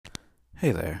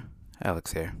Hey there,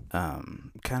 Alex here.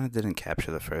 Kind of didn't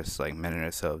capture the first minute or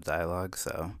so of dialogue,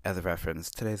 so as a reference,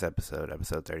 today's episode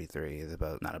 33, is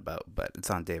about not about, but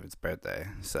it's on David's birthday.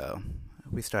 So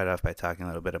we start off by talking a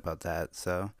little bit about that.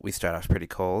 So we start off pretty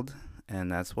cold,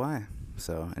 and that's why.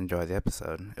 So enjoy the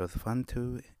episode. It was fun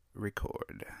to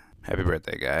record. Happy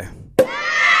birthday, guy.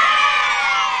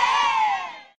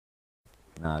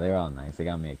 Nah, they're all nice. They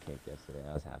got me a cake yesterday.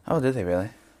 I was happy. Oh, did they really?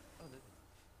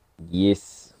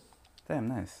 Yes. Damn,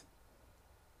 nice.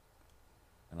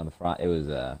 And on the front, it was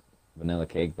a vanilla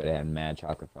cake, but it had mad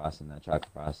chocolate frosting. That chocolate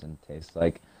frosting tastes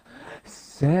like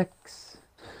sex.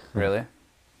 Really?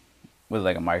 With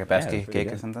like a market Yeah, it was basket pretty cake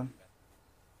or good. something?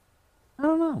 I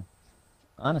don't know.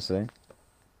 Honestly.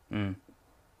 Mm.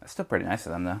 That's still pretty nice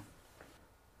of them, though.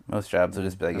 Most jobs will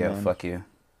just be like, I yo, mean, fuck you.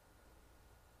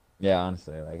 yeah,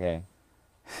 honestly. Like, hey,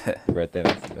 your birthday,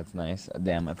 that's nice.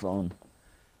 Damn, my phone.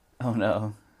 Oh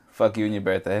no. Fuck you and your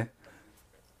birthday.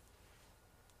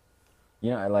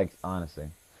 I like, honestly.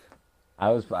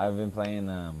 I've been playing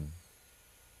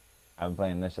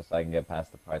this just so I can get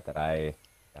past the part that I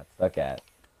got stuck at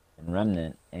in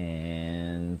Remnant.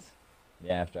 And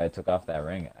yeah, after I took off that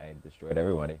ring, I destroyed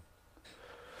everybody.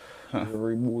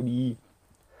 Everybody.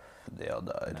 They all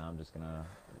So died. now I'm just gonna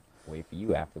wait for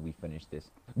you after we finish this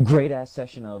great ass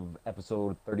session of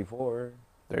episode 34.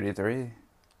 33?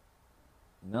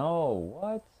 No,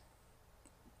 what?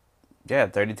 Yeah,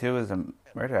 32 is a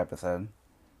murder episode.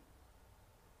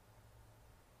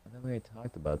 I thought we had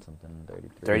talked about something in 33.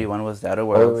 31 was the Outer Oh,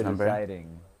 Worlds number.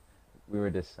 we were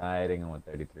deciding on what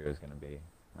 33 was gonna be.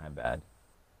 My bad.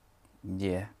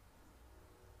 Yeah.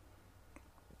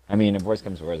 I mean, if worst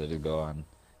comes to worst, I just go on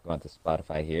to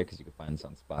Spotify here because you can find us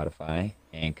on Spotify,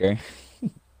 Anchor,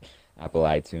 Apple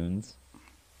iTunes,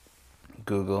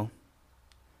 Google.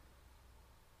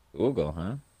 Google,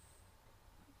 huh?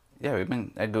 Yeah, we've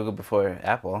been at Google before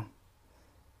Apple.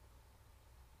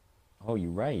 Oh,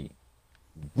 you're right.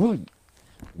 Right.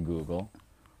 Google,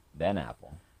 then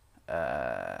Apple.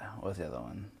 What's the other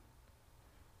one?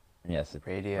 Yes,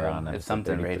 we're Radio. on It's episode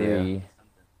something radio. 33.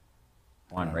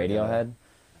 We're I on don't forget it. Radiohead.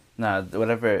 No,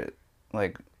 whatever,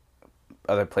 like,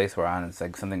 other place we're on, it's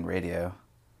like something radio.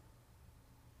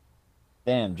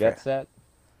 Damn, Jet For, Set.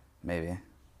 maybe.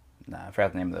 Nah, I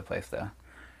forgot the name of the place, though.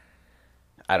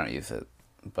 I don't use it,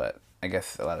 but I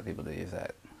guess a lot of people do use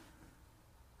that.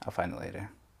 I'll find it later.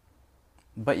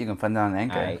 But you can find it on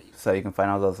Anchor, I so you can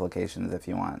find all those locations if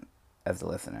you want as a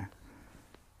listener.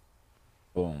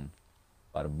 boom,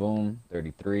 bada boom.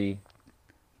 33.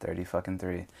 30 fucking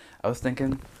 3. I was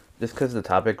thinking, just because the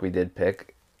topic we did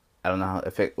pick, I don't know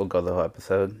if it will go the whole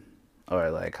episode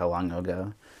or like how long it'll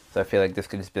go. So I feel like this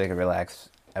could just be like a relaxed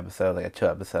episode, like a chill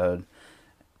episode.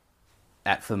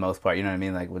 For the most part, you know what I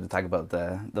mean? Like we'll just talk about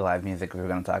the live music we were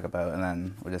gonna talk about, and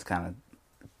then we'll just kind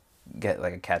of get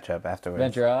like a catch up afterwards.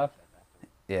 Venture off.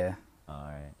 Yeah. All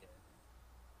right.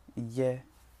 Yeah.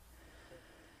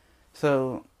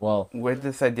 So Well, where did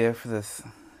this idea for this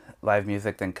live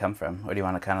music thing come from? Or do you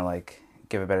want to kind of like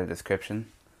give a better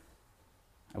description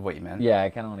of what you meant? yeah, I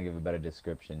kind of want to give a better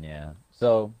description. Yeah.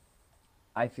 So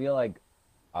I feel like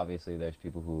obviously there's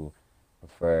people who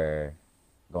prefer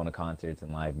going to concerts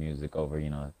and live music over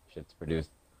shit's produced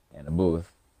in a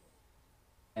booth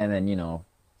and then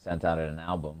sent out at an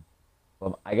album.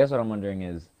 Well, I guess what I'm wondering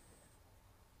is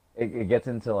it gets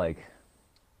into like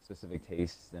specific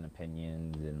tastes and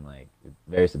opinions and like it's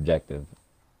very subjective.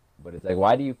 But it's like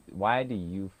why do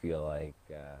you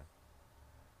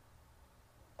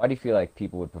feel like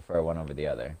people would prefer one over the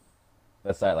other?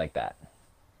 Let's start like that.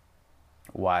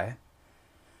 Why?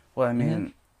 Well, I Hmm.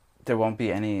 mean, there won't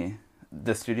be any.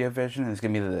 The studio version is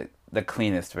gonna be the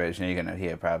cleanest version you're gonna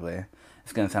hear probably.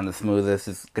 It's gonna sound the smoothest.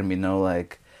 It's gonna be no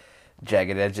like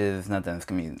jagged edges. Nothing. It's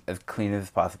gonna be as clean as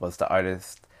possible. It's the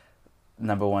artist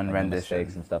number one Like no mistakes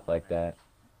rendition. and stuff like that.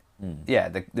 Hmm. Yeah,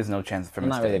 there's no chance for Well,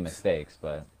 not really mistakes. mistakes,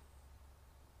 but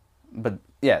But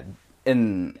yeah,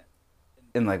 in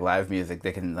in like live music,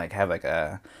 they can like have like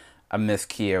a miss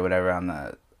key or whatever on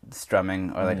the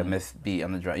strumming or like a hmm. miss beat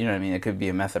on the drum. You know what I mean? It could be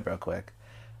a mess up real quick.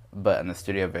 But in the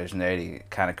studio version, they already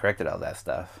kind of corrected all that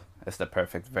stuff. It's the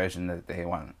perfect version that they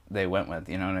went with.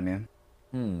 You know what I mean?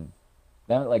 Hmm.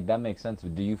 That makes sense.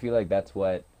 Do you feel like that's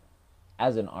what,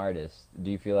 as an artist,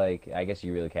 do you feel like I guess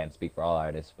you really can't speak for all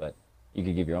artists, but you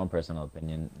could give your own personal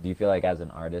opinion. Do you feel like as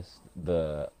an artist,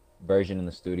 the version in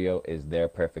the studio is their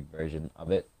perfect version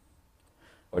of it,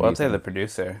 or do Well, you I'd say the think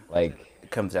producer like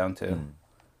it comes down to. hmm,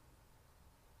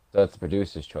 so it's the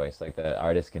producer's choice? Like the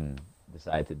artist can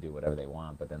decide to do whatever they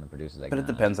want, but then the producer's like, But it nah.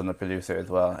 depends on the producer as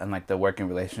well, and like the working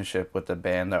relationship with the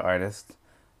band or artist.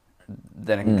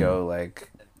 Then it can Hmm. go like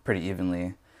pretty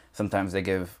evenly. sometimes they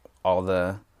give all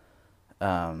the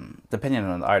depending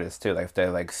on the artist too. Like if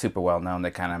they're like super well known,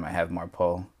 they kind of might have more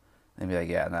pull. They'd be like,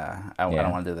 yeah, nah, I don't Yeah.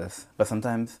 want to do this. But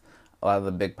sometimes a lot of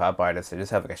the big pop artists, they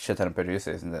just have like a shit ton of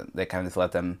producers, and they kind of just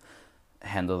let them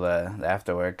handle the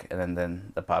after work, and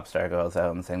then the pop star goes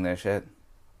out and sing their shit.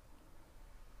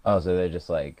 Oh, so they just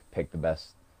like pick the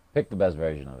best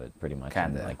version of it, pretty much,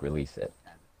 and Kinda like release it.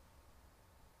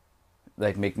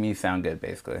 like make me sound good,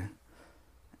 basically.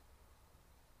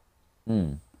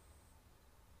 Hmm.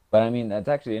 But I mean, that's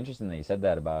actually interesting that you said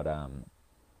that about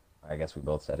I guess we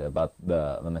both said it about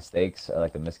the mistakes or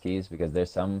like the miskeys because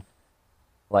there's some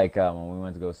like when we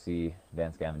went to go see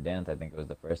Dance Gavin Dance, I think it was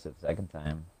the first or the second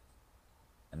time,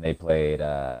 and they played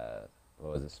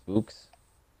what was it, Spooks?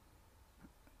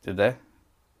 Did they?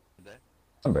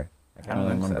 Remember? I I can't don't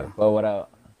really think remember. so. But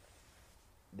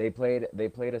they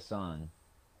played a song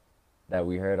that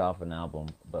we heard off an album,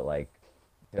 but like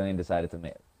Killian decided to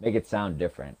make it sound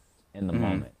different in the Hmm.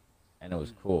 moment, and it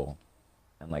was cool.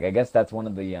 And like I guess that's one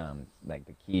of the like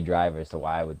the key drivers to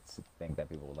why I would think that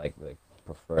people would like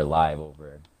prefer live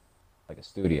over like a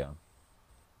studio.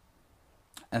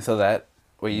 And so that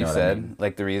what You you know what I mean? said,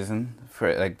 like the reason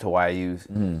for like to why you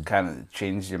Mm. kind of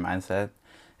changed your mindset,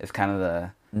 is kind of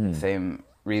the Mm. same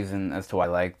reason as to why I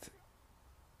liked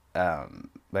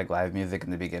like live music in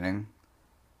the beginning.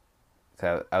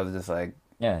 So I was just like,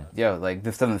 Yeah, yo, like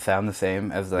this doesn't sound the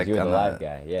same as because you like were the on live the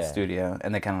guy. Yeah. studio,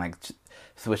 and they kind of like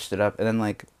switched it up. And then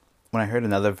like when I heard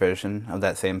another version of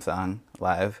that same song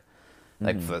live,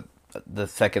 like Mm. for the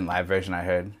second live version I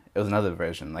heard, it was another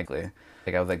version likely.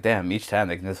 Like I was like, damn, each time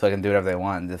they can just fucking do whatever they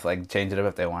want, and just like change it up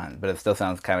if they want, but it still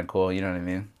sounds kind of cool. You know what I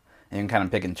mean? And you can kind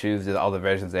of pick and choose. There's all the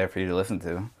versions there for you to listen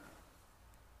to.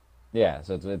 Yeah,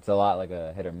 so it's a lot like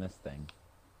a hit or miss thing.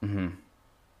 Hmm.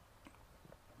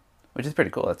 Which is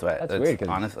pretty cool. That's why. That's That's weird because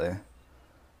honestly,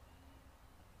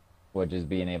 what just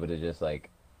being able to just like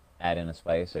add in a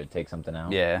spice or take something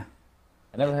out. yeah.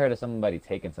 I never heard of somebody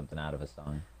taking something out of a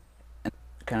song.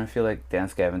 Kind of feel like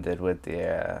Dance Gavin did with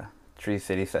the Tree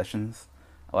City sessions.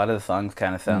 A lot of the songs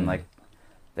kind of sound Mm. like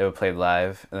they were played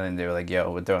live, and then they were like, "Yo,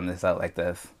 we're throwing this out like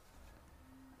this."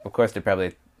 Of course, they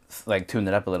probably like tuned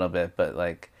it up a little bit, but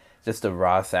like just the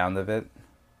raw sound of it,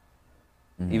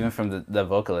 Mm-hmm. even from the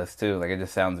vocalist too, like it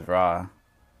just sounds raw.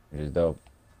 Which is dope.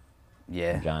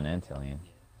 Yeah, John Antilian.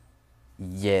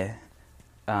 yeah.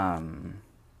 Um,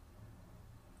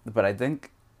 but I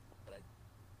think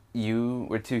you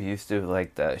were too used to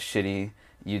like the shitty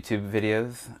YouTube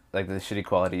videos, like the shitty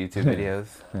quality YouTube videos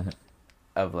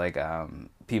of like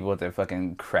people with their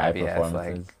fucking High crappy ass like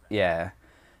performances. yeah,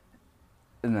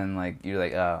 and then like you're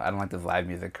like, oh, I don't like this live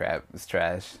music crap. It's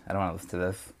trash. I don't want to listen to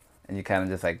this. And you kind of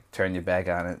just like turn your back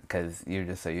on it because you're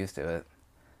just so used to it.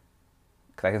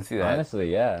 Cause I can see that.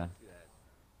 Honestly, yeah.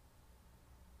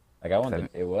 Like I 'Cause wanted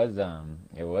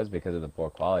it was because of the poor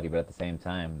quality, but at the same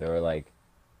time there were like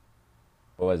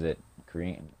what was it?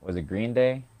 Green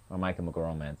Day or My Chemical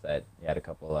Romance that he had a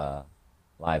couple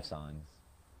live songs.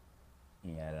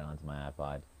 He added onto my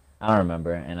iPod. I don't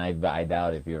remember, and I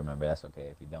doubt if you remember. That's okay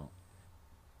if you don't.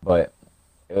 But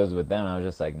it was with them. I was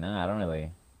just like, nah, I don't really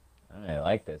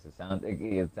like this. It sounds.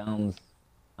 I don't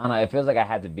know. It feels like I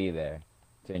had to be there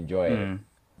to enjoy it mm.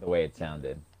 the way it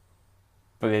sounded.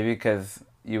 But maybe because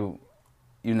you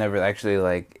never actually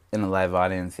like in a live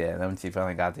audience yet. Then once you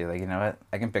finally got there, like you know what,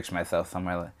 I can picture myself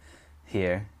somewhere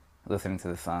here, listening to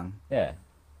the song. Yeah.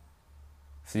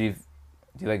 So do you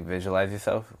like visualize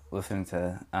yourself listening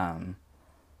to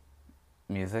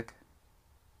music?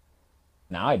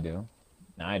 Now I do.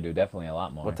 Now I do definitely a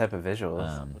lot What more. type of visuals?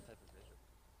 Um,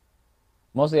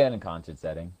 Mostly in a concert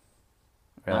setting.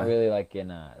 Not Really? really like in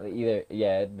either.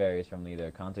 Yeah, it varies from either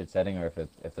a concert setting or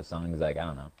if the song is like I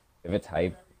don't know if it's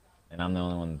hype, and I'm the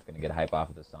only one that's gonna get hype off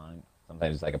of the song.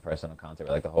 Sometimes it's like a personal concert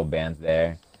where like the whole band's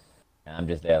there, and I'm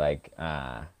just there like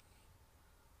I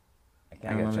I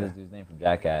can't remember this getcha. dude's name from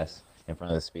Jackass in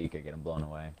front of the speaker getting blown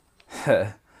away. I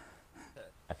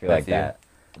feel That's like you. that,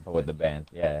 but with the band,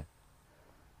 yeah,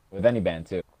 with any band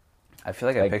too. I feel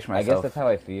like I Like picture I guess that's myself. how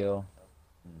I feel.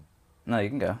 No, you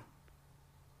can go.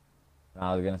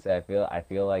 I was gonna say I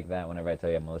feel like that whenever I tell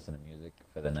you I'm gonna listen to music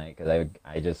for the night because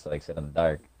I just like sit in the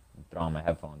dark and throw on my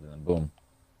headphones and then boom,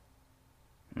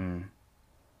 Mm.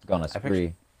 go on a I picture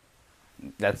spree.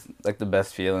 that's like the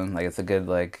best feeling. Like it's a good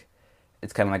like,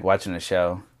 it's kind of like watching a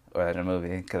show or a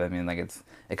movie. Because I mean, like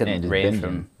it could And just range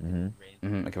binging.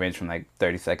 from it could range from like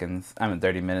 30 seconds. I mean,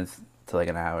 30 minutes to like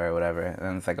an hour or whatever, and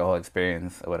then it's like a whole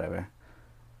experience or whatever.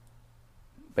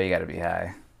 But you got to be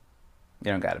high. You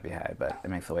don't got to be high, but it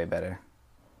makes it way better.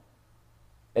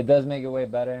 It does make it way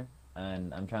better,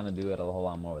 and I'm trying to do it a whole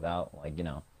lot more without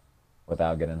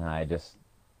without getting high, just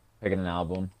picking an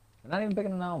album. Not even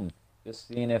picking an album. Just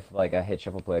seeing if like I hit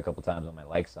shuffle play a couple times on my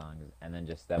like songs, and then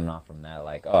just stemming off from that.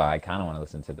 Like, oh, I kind of want to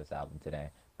listen to this album today,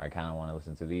 or I kind of want to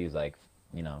listen to these like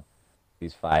you know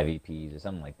these 5 EPs or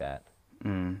something like that.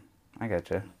 I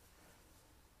gotcha.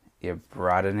 You're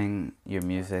broadening your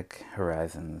music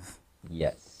horizons.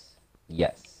 Yes,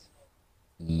 yes,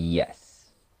 yes.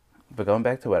 But going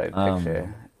back to what I Um.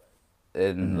 picture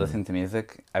in mhm. listening to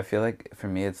music, I feel like for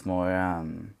me it's more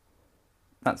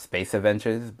not space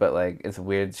adventures, but like it's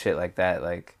weird shit like that.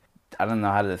 Like I don't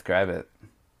know how to describe it.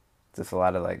 Just a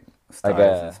lot of like Like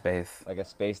stars in a space. like a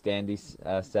space dandy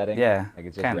setting. Yeah, Like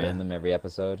it's just kinda. random every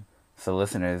episode. So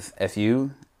listeners, if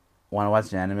you want to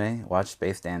watch an anime, watch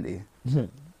Space Dandy, and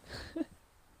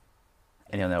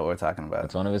you'll know what we're talking about.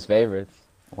 It's one of his favorites.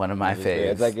 One of One my of his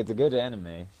favorites. It's faves. like it's a good anime.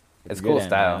 It's It's a good cool anime. I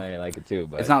style. know you like it too,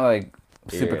 It's but not like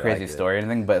super you crazy liked it. story or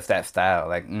anything, but it's that style.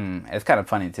 Like, it's kind of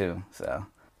funny too. So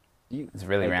You it's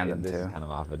really like random this is too. kind of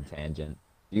off a tangent.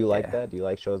 Do you like Yeah, that? Do you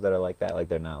like shows that are like that? Like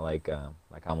they're not like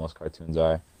how most cartoons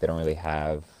are. They don't really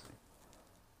have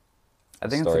I a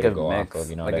think it's a story to good go off of. mix,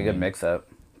 You know what like I a good mean? mix up.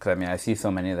 Cause I mean, I see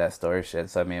so many of that story shit.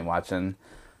 So I mean, watching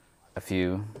a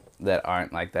few that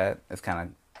aren't like that, it's kind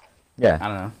of Yeah. I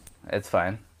don't know. It's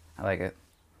fine. I like it.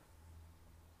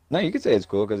 No, you could say it's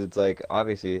cool because it's like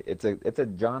obviously it's a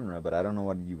genre, but I don't know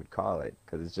what you would call it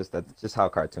because it's just that's just how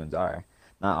cartoons are.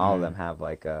 Not all of them Mm. have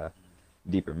like a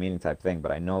deeper meaning type thing,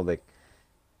 but I know like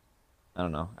I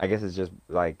don't know. I guess it's just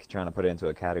like trying to put it into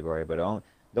a category, but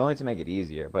only to make it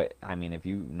easier. But I mean, if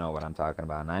you know what I'm talking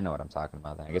about and I know what I'm talking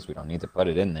about, then I guess we don't need to put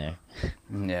it in there.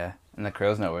 Yeah, and the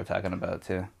crows know what we're talking about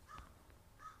too.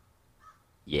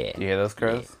 Yeah, Do you hear those yeah,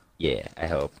 crows? yeah. I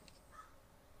hope.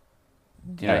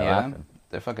 Do you Yeah, not they're hear them? laughing.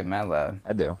 They're fucking mad loud.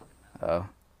 I do. Oh.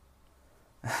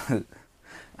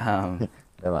 um.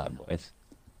 They're loud boys.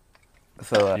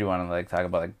 So do you want to like talk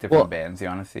about like different Well, bands you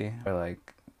want to see, or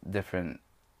like different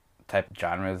type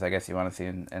genres? I guess you want to see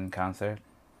in concert,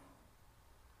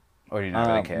 or do you not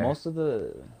really care? most of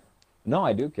the no,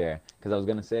 I do care because I was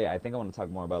gonna say I think I want to talk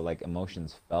more about like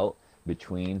emotions felt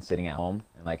between sitting at home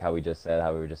and like how we just said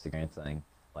how we were just experiencing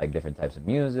like different types of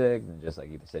music and just like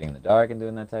either sitting in the dark and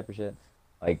doing that type of shit.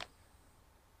 Like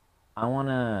I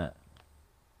wanna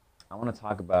I wanna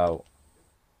talk about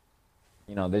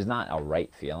there's not a right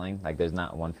feeling. Like there's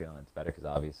not one feeling that's better because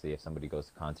obviously if somebody goes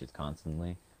to concerts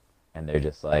constantly and they're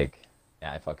just like,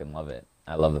 yeah, I fucking love it.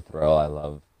 I love the thrill. I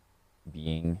love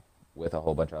being with a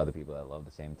whole bunch of other people that love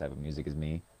the same type of music as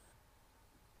me.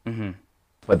 Mm-hmm.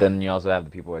 But then you also have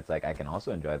the people where it's like I can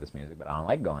also enjoy this music, but I don't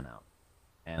like going out.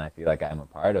 And I feel like I'm a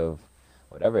part of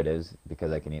whatever it is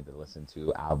because I can either listen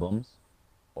to albums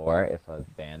or if a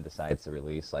band decides to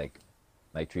release like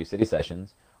Tree City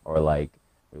Sessions or like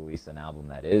release an album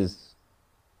that is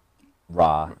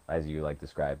raw as you like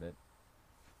describe it.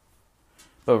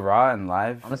 But raw and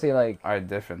live Honestly, like, are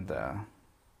different though.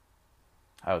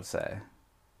 I would say.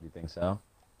 you think so?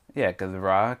 Yeah, because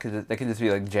raw, cause they could just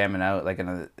be like jamming out, like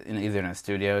either in a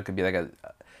studio. It could be like a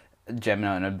jamming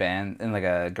out in a band, in like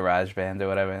a garage band or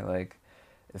whatever. Like,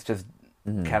 it's just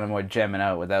Hmm. kind of more jamming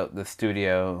out without the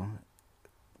studio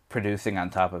producing on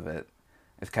top of it.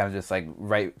 It's kind of just like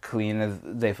right clean as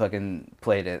they fucking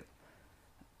played it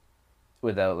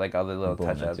without like all the little Boom,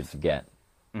 touch that's what ups. you get.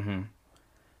 Hmm.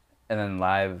 And then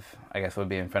live, I guess, would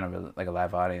be in front of like a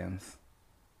live audience.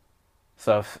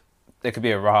 So if it could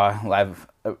be a raw live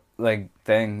like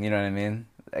thing, you know what I mean?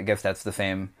 I guess that's the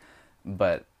same,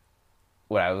 but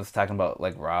what I was talking about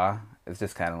like raw is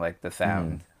just kind of like the Hmm.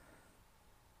 sound.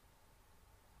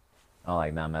 I'll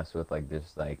like not mess with like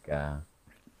just like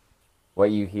what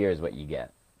you hear is what you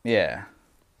get. Yeah,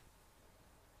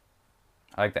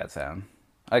 I like that sound.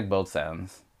 I like both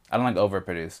sounds. I don't like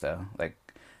overproduced though. Like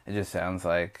it just sounds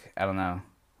like I don't know.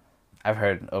 I've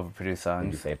heard overproduced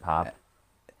Would you songs. say pop?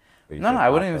 Would you No, say no, I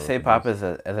wouldn't pop's even say pop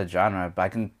overproduced? as a genre,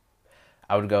 but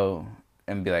I would go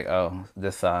and be like, oh,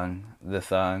 this song,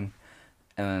 and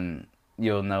then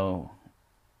you'll know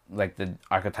like the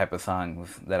archetype of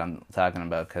songs that I'm talking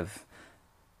about because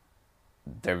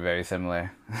they're very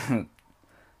similar.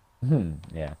 Hmm.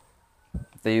 Yeah.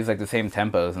 They use like the same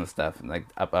tempos and stuff, like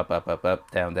up, up, up, up, up,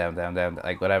 down, down, down, down,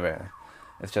 like whatever.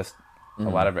 It's just a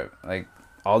lot Hmm. of it. Like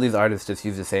all these artists just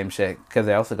use the same shit because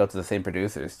they also go to the same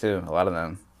producers too. A lot of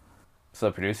them. So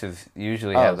the producers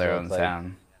usually Oh, have their so own it's like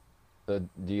sound. so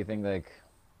do you think like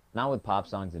not with pop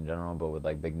songs in general, but with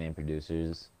like big name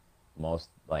producers, most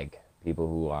like people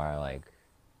who are like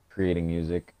creating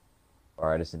music or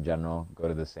artists in general go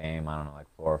to the same, I don't know, like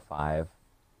four or five.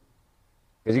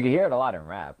 Because you can hear it a lot in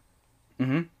rap.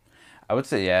 Hmm. I would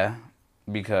say yeah,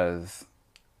 because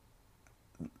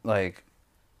like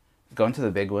going to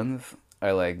the big ones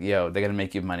are like, yo, they're gonna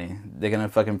make you money. They're gonna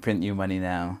fucking print you money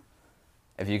now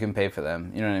if you can pay for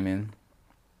them. You know what I mean?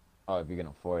 Oh, if you can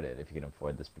afford it, if you can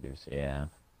afford this producer, yeah.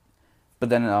 But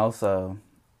then it also,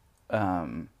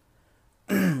 um,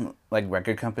 like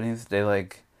record companies, they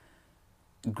like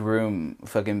groom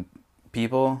fucking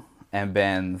people and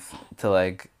bands to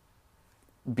like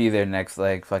be their next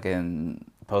like fucking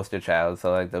poster child.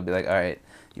 So like they'll be like, all right,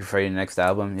 you for your next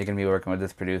album, you're gonna be working with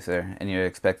this producer, and you're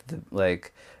expected to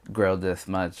like grow this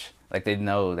much. Like they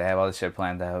know they have all this shit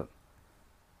planned out.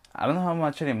 I don't know how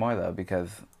much anymore though, because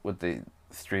with the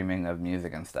streaming of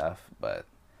music and stuff, but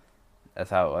that's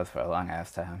how it was for a long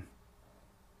ass time.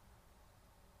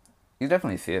 You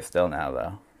definitely see it still now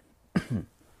though,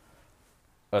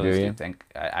 or at Do least you you? think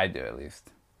I do at least.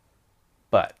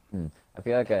 But Hmm. I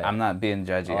feel like I'm not being a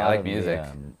judgy. I lot like of the music.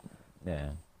 yeah,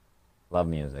 love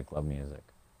music, love music.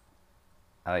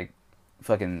 I like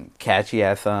fucking catchy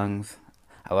ass songs.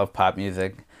 I love pop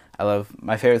music. I love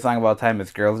my favorite song of all time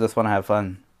is "Girls Just Want to Have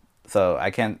Fun." So I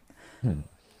can't. Hmm.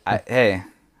 Hey,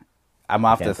 I'm You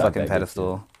off can't this top fucking that good shit.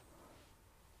 pedestal.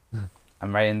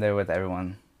 I'm right in there with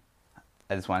everyone.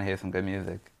 I just want to hear some good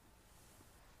music.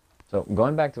 So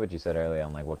going back to what you said earlier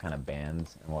on like what kind of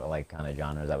bands and what like kind of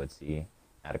genres I would see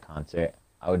at a concert,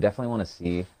 I would definitely want to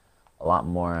see a lot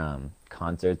more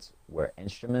concerts where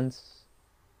instruments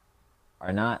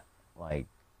are not like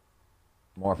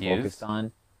more focused Used.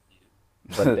 on,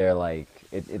 but they're like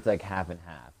it's like half and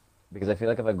half. Because I feel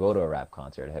like if I go to a rap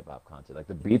concert, a hip hop concert, like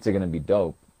the beats are gonna be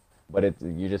dope, but it's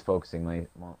you're just focusing like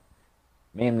well,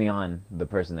 mainly on the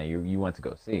person that you want to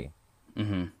go see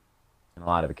Mm-hmm. in a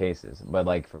lot of the cases. But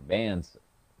like for bands,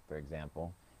 for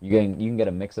example, you can get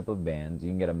a mix up of bands, you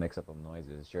can get a mix up of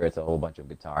noises. Sure, it's a whole bunch of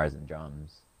guitars and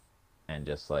drums, and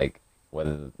just like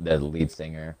whether the lead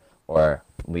singer or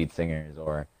lead singers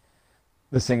or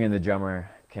the singer and the drummer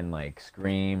can like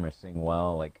scream or sing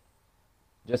well, like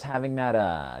just having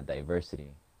that diversity.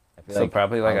 I feel So like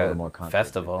probably like I'll go to a more concerts if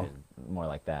festival. there's more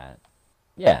like that.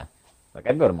 Yeah, like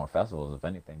I'd go to more festivals if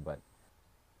anything, but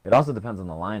it also depends on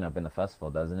the lineup in the festival,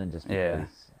 doesn't it? Just Yeah.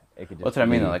 because it could What's just what I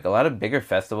mean though? be. Like a lot of bigger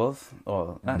festivals.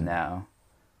 Well, not Mhm. now,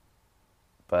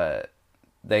 but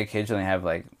they occasionally have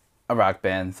like a rock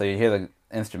band. So you hear the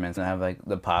instruments and have like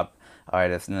the pop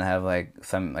artist, and then have like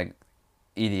some like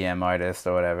EDM artist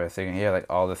or whatever. So you can hear like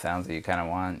all the sounds that you kind of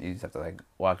want. You just have to like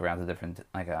walk around to different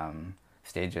like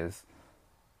stages.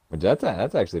 Which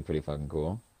that's actually pretty fucking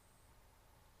cool.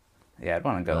 Yeah, I'd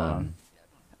want to go to one. Um,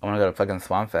 I want to go to fucking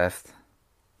Swamp Fest.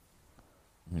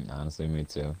 Honestly, me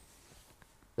too.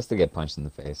 Just to get punched in the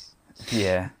face.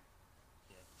 Yeah,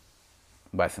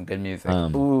 buy some good music.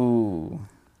 Um, Ooh,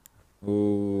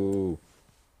 ooh,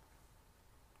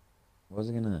 what was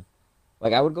I gonna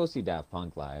like? I would go see Daft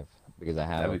Punk live because I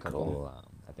have that'd a be cool. couple.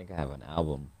 I think I have an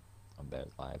album of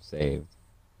theirs live saved.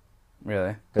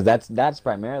 Really? Because that's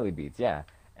primarily beats, yeah.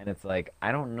 And it's like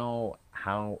I don't know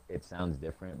how it sounds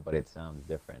different, but it sounds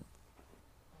different.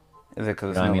 Is it You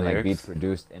because know there's what I no mean? Like beats lyrics?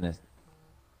 produced in a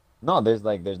no, there's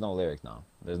no lyrics, no.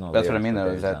 There's no That's what I lyrics, mean but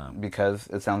though. Is there's that because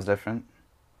it sounds different?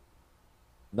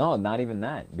 no, not even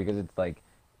that because it's like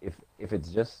if it's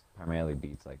just primarily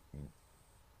beats, like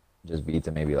just beats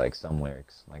and maybe like some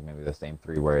lyrics, like maybe the same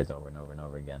three words over and over and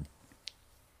over again.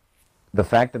 The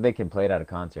fact that they can play it at a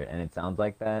concert and it sounds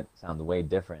like that sounds way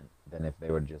different than if they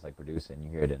were just like produce it and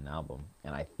you hear it in an album.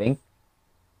 And I think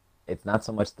it's not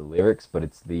so much the lyrics, but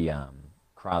it's the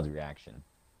crowd's reaction.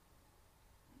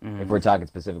 If Mm. we're talking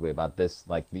specifically about this,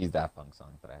 like these Daft Punk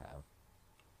songs that I have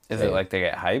Is it saved. like they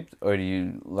get hyped, or do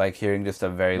you like hearing just a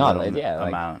very No, little yeah, like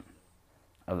amount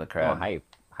of the no crowd? hype.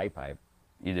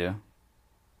 You do?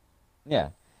 Yeah,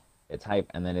 it's hype,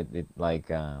 and then it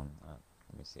like let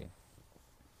me see.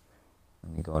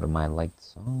 Let me go to my liked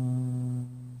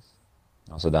songs.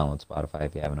 Also download Spotify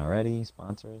if you haven't already.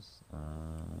 Sponsors.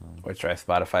 Or try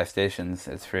Spotify stations.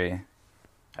 It's free,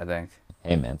 I think.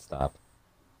 Hey man, stop.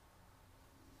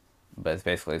 But it's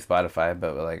basically Spotify,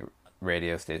 but with like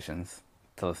radio stations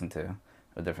to listen to,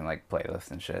 with different like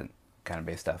playlists and shit, kind of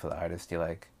based off of the artist you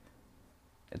like.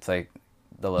 It's like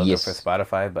the logo for Yes.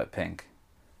 Spotify, but pink.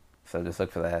 So just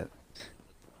look for that.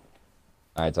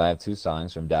 All right, so I have two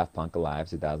songs from Daft Punk Alive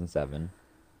 2007,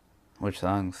 Which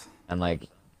songs? and like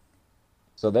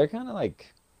so they're kind of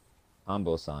like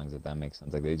combo songs if that makes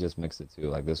sense. Like they just mix the two.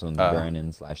 Like this one's Uh,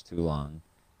 Burnin' slash Too Long.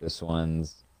 This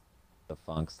one's the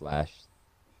Funk slash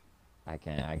I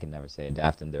can never say it.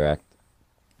 Daft and Direct.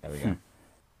 There we hmm, go.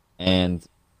 And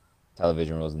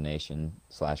Television Rules the Nation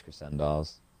slash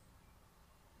Crescendos.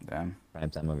 damn. Prime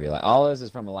Time of Your Life. All of this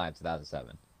is from Alive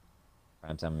 2007.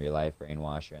 Prime Time of Your Life,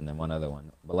 Brainwasher, and then one other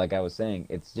one. But like I was saying,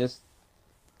 it's just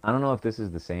I don't know if this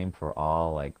is the same for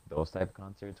all like those type of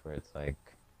concerts where it's like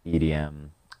EDM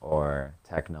or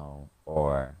techno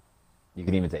or you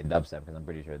can even say dubstep because I'm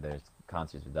pretty sure there's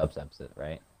concerts with dubsteps,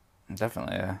 right?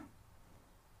 Definitely, yeah.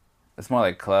 It's more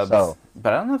like clubs, So,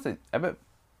 but I don't know if they. I bet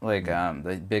like mm,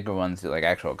 the bigger ones do like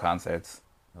actual concerts.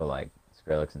 so like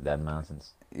Skrillex and Deadmau5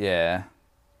 since Yeah,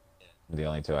 the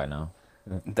only two I know.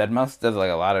 Deadmau5 does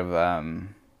like a lot of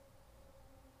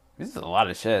he does a lot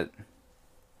of shit.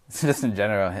 Just in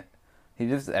general, he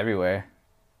just everywhere,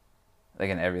 like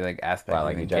in every like aspect. Wow,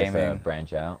 He's like he in tries to gaming.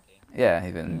 branch out. Yeah,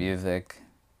 he's in Mm. music.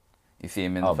 You see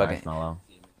him in Oh, fucking Marshmallow.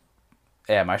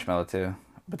 yeah, Marshmallow too.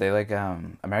 But they like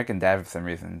American Dad for some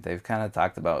reason. They've kind of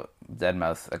talked about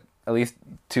Deadmau5 like, at least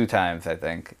 2 times, I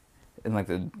think, in like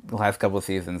the last couple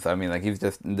seasons. So, I mean, like he's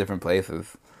just in different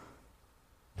places.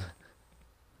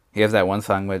 He has that one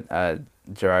song with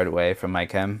Gerard Way from My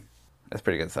Chem. That's a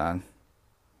pretty good song.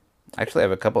 Actually, I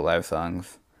have a couple live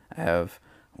songs. I have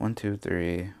 1, 2,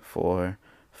 3, 4,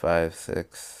 5,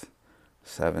 6,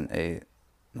 7, 8,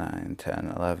 9,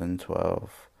 10, 11,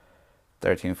 12,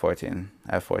 13, 14.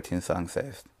 I have 14 songs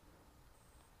saved.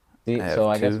 I See, so have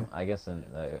I guess two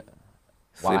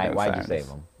Sleeping with why'd you save Sirens.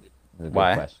 them? Is a good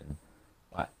Why? question.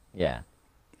 Why? Yeah.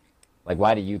 Like,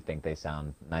 why do you think they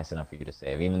sound nice enough for you to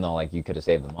save? Even though, like, you could have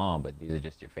saved them all, but these are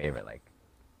just your favorite. Like,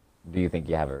 do you think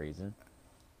you have a reason?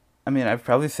 I mean, I've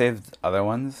probably saved other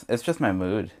ones. It's just my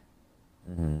mood.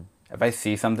 Mm-hmm. If I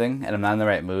see something and I'm not in the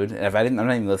right mood, and if I didn't, I'm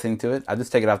not even listening to it, I'll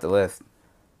just take it off the list.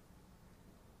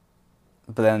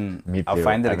 But then Me I'll too.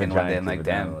 find it I've been again one day trying and to, like, but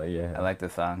now, damn, like, I yeah. like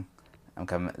this song. I'm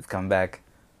coming. It's coming back.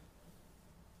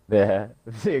 Yeah,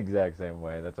 it's the exact same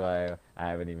way. That's why I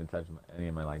haven't even touched any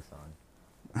of my, like, songs.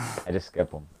 I just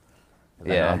skip them.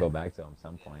 Because I know I'll Yeah, go back to them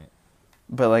some point.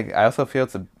 but like I also feel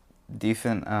it's a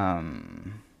decent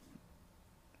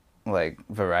like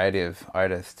variety of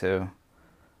artists too.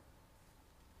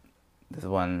 There's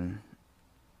one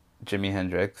Jimi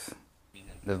Hendrix.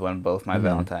 There's one Both My Mm-hmm.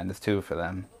 Valentine. There's two for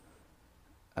them.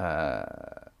 Uh,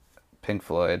 Pink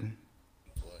Floyd.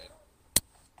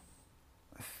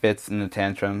 Fits in the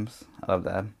Tantrums. I love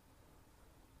that.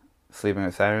 Sleeping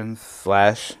with Sirens.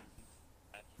 Slash.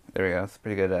 There we go. It's a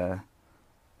pretty good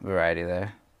variety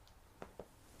there.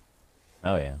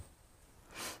 Oh, yeah.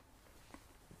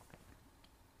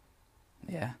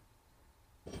 Yeah.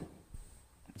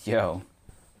 Yo.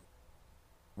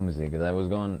 Let me see, because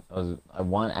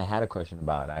I had a question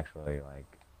about actually, like,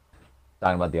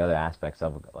 talking about the other aspects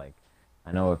of it. Like,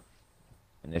 I know if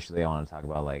initially I want to talk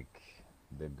about, like,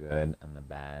 the good and the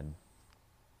bad,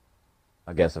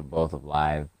 I guess, of both of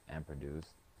live and produced.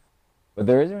 But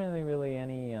there isn't really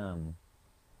any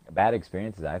bad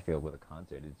experiences I feel with a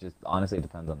concert. It just honestly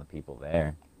depends on the people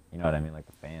there. You know what I mean? Like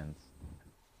the fans.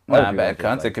 Or the Nah, a people bad that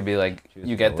just concert like could be like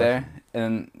choose you to go get there listen.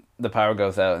 and the power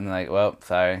goes out and like, well,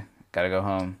 sorry, gotta go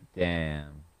home.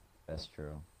 Damn, that's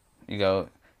true. You go,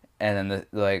 and then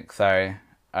like, sorry,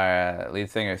 our lead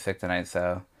singer's sick tonight,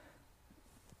 so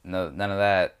no, none of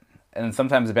that. And then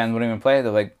sometimes the band wouldn't even play.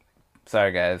 They're like,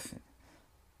 sorry guys.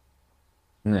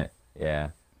 Yeah.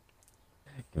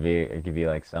 It could be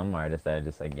like some artists that are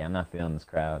just like, yeah, I'm not feeling this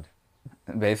crowd.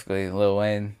 Basically, Lil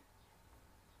Wayne.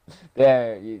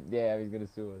 Yeah, he's gonna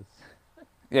sue us.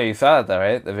 Yeah, you saw that though,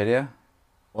 right? The video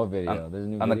What on video? There's a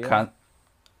new on the video?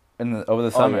 over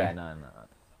the Oh yeah, summer no.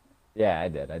 Yeah, I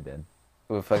did.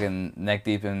 with fucking neck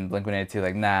deep in Blink-182.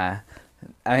 Like, nah,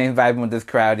 I ain't vibing with this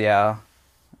crowd, y'all.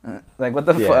 Like, what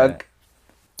the Yeah, fuck?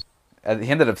 He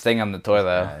ended up staying on the tour this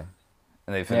though, guy.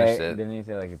 and they Yeah, finished it. didn't he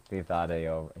say like if he thought it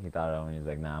over and he's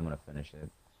like, nah, I'm gonna finish it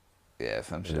Yeah,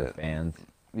 some for the shit. fans.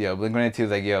 Yo, Blink-182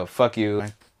 is like, yo, fuck you.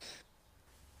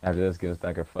 After this, give us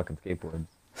back our fucking skateboards.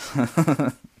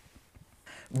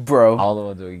 Bro. All the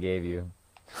ones that we gave you.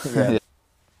 Yeah.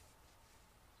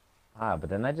 But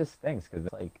then that just stinks because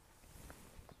like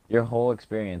your whole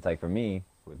experience, like for me,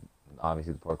 with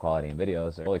obviously the poor quality in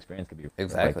videos, the whole experience could be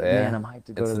like, Exactly, man, yeah. I'm hyped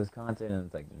to go to It's this concert, and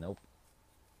it's like, nope.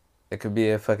 it could be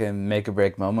a fucking make or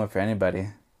break moment for anybody.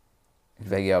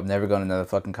 It's like, yo, I'm never going to another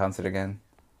fucking concert again.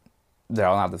 They're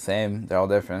all not the same. They're all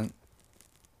different.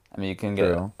 I mean, you can get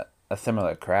True. a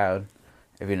similar crowd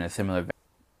if you're in a similar.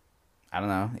 I don't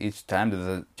know. Each time there's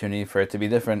a opportunity for it to be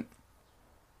different.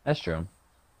 That's true.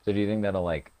 So do you think that'll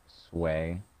like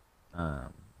sway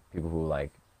um, people who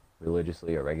like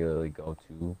religiously or regularly go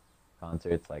to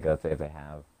concerts? Like let's say if they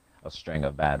have a string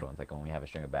of bad ones, like when we have a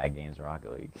string of bad games in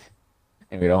Rocket League,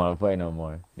 and we don't want to play no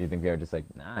more. Do you think they're just like,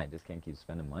 nah, I just can't keep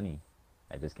spending money.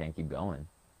 I just can't keep going.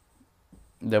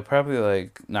 They'll probably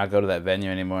like not go to that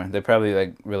venue anymore. They're probably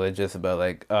like religious about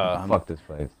like, oh, Fuck this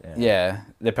place. Yeah. yeah.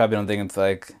 They probably don't think it's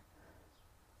like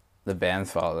the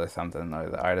band's fault or something or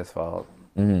the artist's fault.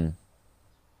 Mm-hmm.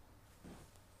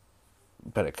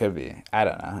 But it could be. I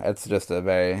don't know. It's just a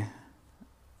very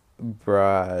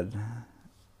broad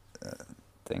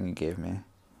thing you gave me.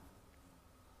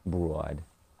 Broad.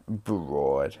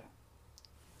 Broad.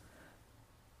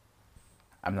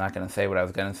 I'm not gonna say what I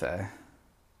was gonna say.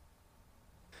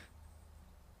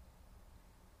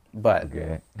 But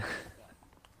Okay.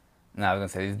 no, I was gonna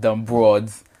say these dumb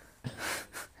broads.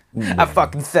 I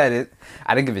fucking said it.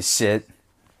 I didn't give a shit.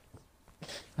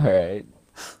 All right.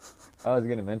 I was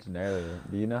gonna mention earlier.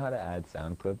 Do you know how to add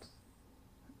sound clips?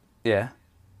 Yeah.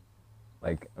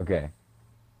 Like, okay.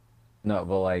 No,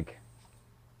 but like,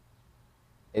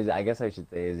 is I guess I should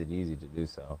say, is it easy to do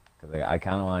so? Because I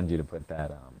kind of wanted you to put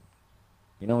that.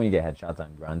 You know when you get headshots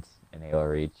on grunts in Halo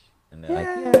Reach, and they're like,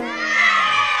 yeah,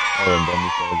 oh, and then you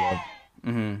shows up.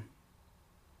 Mm-hmm.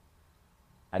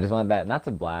 I just want that not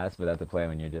to blast, but that to play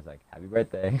when you're just like, happy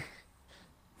birthday,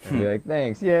 and be like,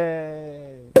 thanks,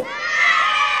 yay.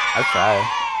 I'll try.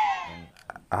 And,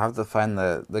 I'll have to find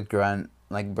the grunt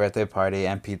like birthday party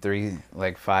MP3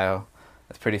 like file.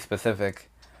 That's pretty specific.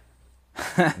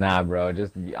 nah, bro,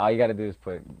 just all you gotta do is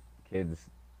put kids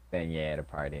saying yeah at a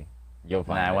party. You'll Nah,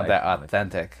 find I it. want I that promise.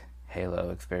 authentic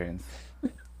Halo experience.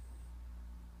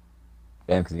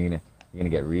 Damn, because you're gonna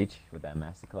get Reach with that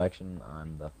Master Collection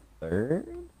on the 3rd.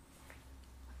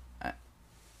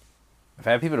 If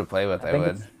I had people to play with, I I think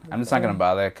would. it's I'm just not gonna 3rd.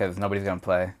 bother because nobody's gonna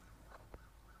play.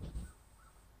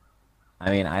 I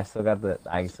mean, I still got the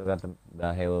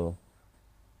Halo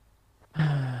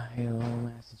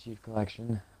Master Chief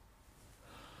Collection.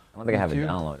 I don't think I Me have it too.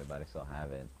 downloaded, but I still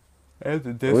have it. As a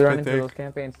Are disc, we I running through those think.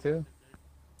 campaigns too?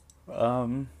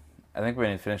 I think we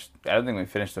didn't finish. I don't think we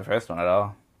finished the first one at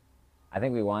all. I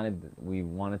think we wanted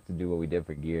to do what we did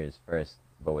for Gears first,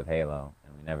 but with Halo,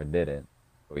 and we never did it.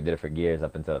 But we did it for Gears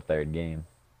up until the 3rd game.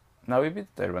 No, we beat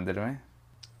the third one, didn't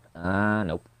we?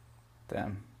 Nope.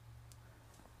 Damn.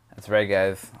 That's right,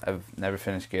 guys. I've never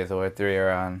finished Gears of War 3 or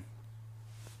on.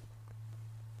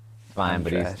 Fine, I'm but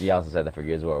trash. he also said that for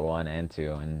Gears of War 1 and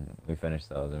 2, and we finished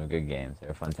those. They were good games. They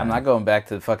were fun I'm times. not going back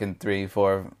to fucking 3,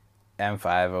 4, and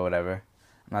 5 or whatever.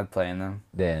 I'm not playing them.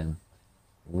 Then,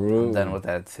 I'm done rude. with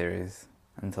that series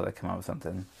until they come out with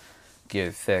something.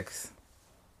 Gears 6.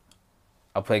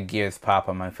 I'll play Gears Pop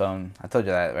on my phone. I told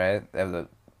you that, right?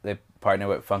 They partnered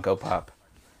with Funko Pop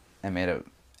and made an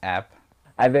app,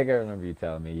 I think I remember you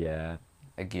telling me, yeah.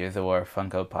 a Gears of War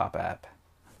Funko Pop app.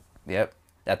 Yep,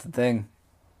 that's the thing.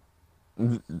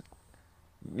 You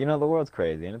know, the world's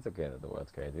crazy, and it's okay that the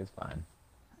world's crazy. It's fine.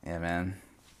 Yeah, man.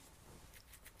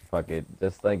 Fuck it.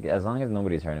 Just like as long as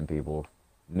nobody's hurting people,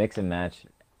 mix and match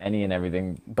any and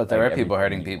everything. But there like, are people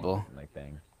everything hurting you want, people. like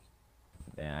thing.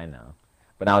 Yeah, I know.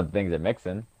 But now things are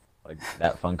mixing, like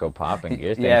that Funko Pop and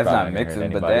Gears thing. Yeah, it's Probably not not gonna hurt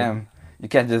mixing, but anybody. damn. You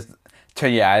can't just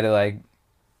turn your eye to like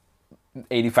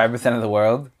 85% of the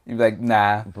world. You'd be like,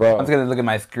 nah, Bro, I'm just gonna look at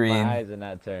my my screen. eyes are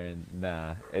not turned.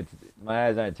 Nah, it's my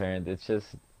eyes aren't turned. It's just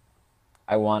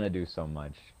I want to do so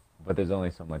much, but there's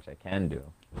only so much I can do.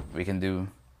 We can do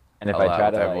And if a I lot try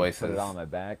with to our like put voices. it all on my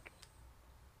back,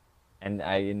 and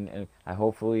I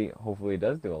hopefully it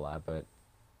does do a lot, but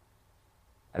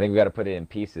I think we got to put it in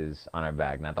pieces on our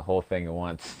back, not the whole thing at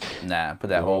once. Nah, put The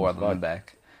that whole world's world on the fucked.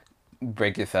 back.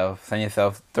 Break yourself, send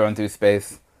yourself thrown through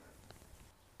space.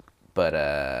 But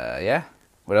yeah.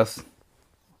 What else?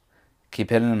 Keep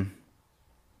hitting them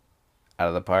out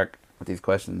of the park with these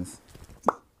questions.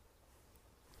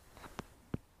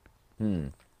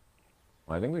 Well,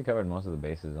 I think we covered most of the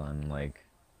bases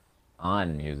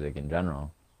on music in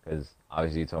general, because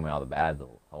obviously you told me all the bad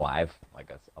a live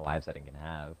setting can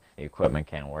have. The equipment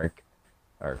can't work,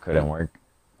 or couldn't work.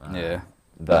 Yeah.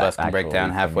 The The bus can break actual down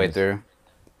lead halfway singers- through.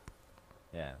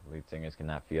 Yeah, lead singers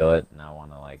cannot feel it, not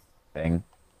want to like sing.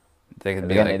 They could 'Cause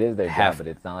be again, like it is their half job, but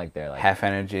it's not like they're like half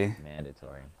energy.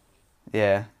 mandatory.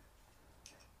 Yeah.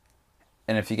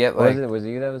 And if you get What like was it? Was it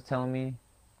you that was telling me?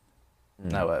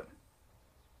 no what?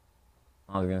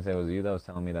 I was gonna say, was it you that was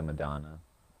telling me that Madonna,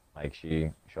 like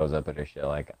she shows up at her shit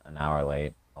like an hour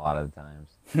late a lot of the times.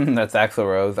 That's Axl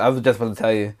Rose. I was just about to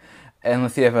tell you. And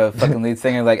let's see if a fucking lead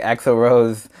singer like Axl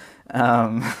Rose,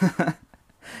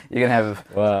 you're gonna have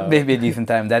Well, maybe a decent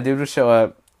time. That dude will show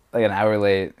up like an hour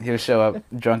late. He'll show up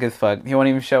drunk as fuck. He won't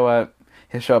even show up.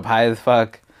 He'll show up high as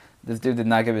fuck. This dude did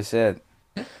not give a shit.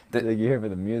 like you're here for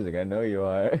the music. I know you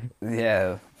are.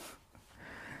 Yeah.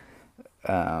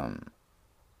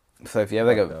 So if you have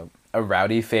like Fucked up. a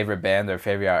rowdy favorite band or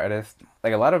favorite artist,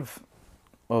 like a lot of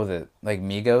what was it, like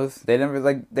Migos, they never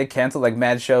like they canceled like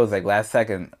mad shows like last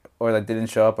second or like didn't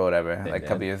show up or whatever They like a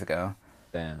couple did? years ago.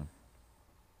 Damn.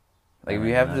 Like I we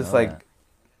did have not just know like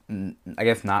that. I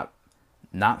guess not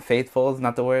not faithful is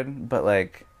not the word, but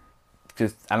like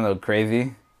just I don't know,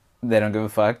 crazy. They don't give a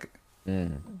fuck.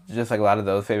 Mm. Just like a lot of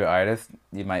those favorite artists,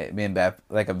 you might be in bad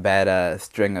like a bad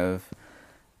string of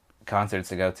concerts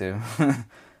to go to.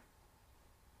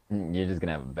 You're just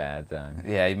gonna have a bad time.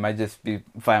 Yeah, you might just be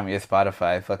fine with your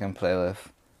Spotify fucking playlist.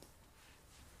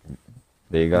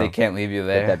 There you They go. can't leave you Get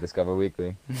that there. Discover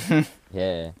Weekly.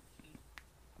 Yeah.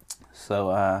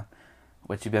 So,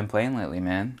 what you been playing lately,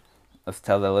 man? Let's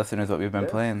tell the listeners what we've been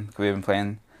This? playing. 'Cause we've been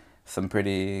playing some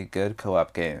pretty good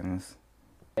co-op games.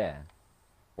 Yeah.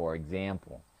 For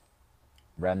example,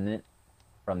 Remnant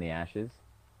from the Ashes.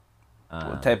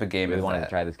 What type of game really is wanted to that?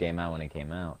 try this game out when it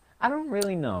came out. I don't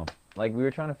really know. Like we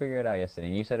were trying to figure it out yesterday,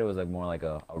 and you said it was like more like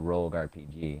a rogue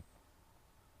RPG.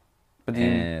 But do you,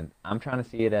 And I'm trying to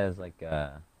see it as like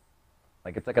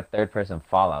it's like a third person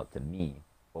Fallout to me,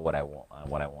 for what I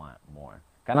want more.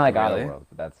 Kind of like really? Outer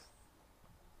but that's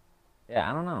yeah,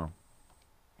 I don't know.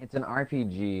 It's an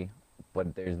RPG,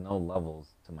 but there's no levels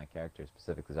to my character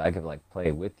specifically. So I could like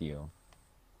play with you,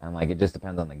 and like it just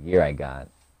depends on the gear I got,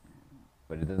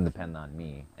 but it doesn't depend on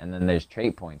me. And then there's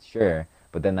trait points, sure,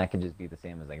 but then that could just be the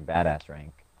same as like badass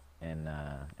rank in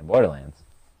Borderlands.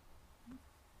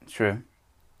 True.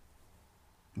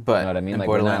 You know But what I mean? in Like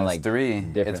we're not Borderlands like 3, it's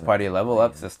different part of your level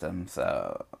up lanes. system.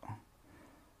 So,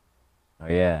 Oh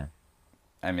yeah,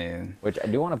 I mean, which I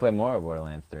do want to play more of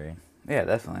Borderlands 3. yeah,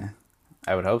 definitely.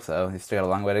 I would hope so. You still got a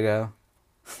long way to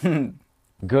go.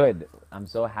 Good. I'm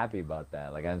so happy about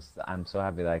that. Like I'm so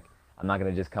happy. Like I'm not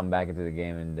gonna just come back into the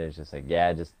game and there's just like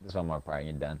yeah, just this one more part and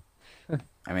you're done.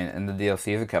 I mean, and the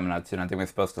DLCs are coming out soon. I think we're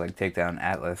supposed to like take down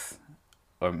Atlas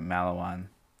or Malawan.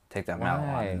 Take down Malawan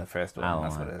in Why? the first I one. don't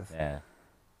That's what want. it is. Yeah.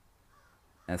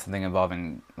 And something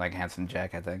involving like Handsome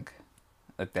Jack, I think.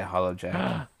 Like the Hollow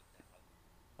Jack.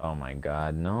 Oh my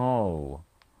God, no.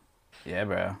 Yeah,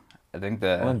 bro. I think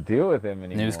I the won't deal with him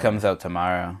anymore. news comes out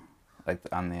tomorrow, like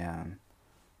on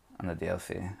the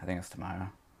DLC. I think it's tomorrow,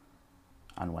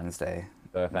 on Wednesday,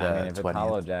 So if the if it's 20th.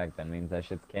 Hollow Jack, that means that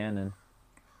shit's canon.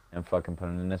 And fucking put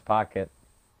it in his pocket.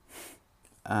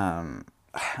 I'm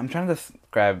trying to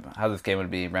describe how this game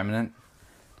would be Remnant,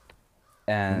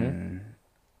 and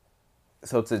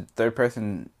so it's a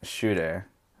third-person shooter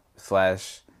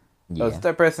slash. Oh, it's a Yeah.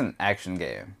 third-person action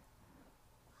game.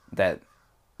 That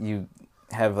you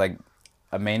have like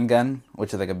a main gun,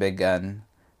 which is like a big gun,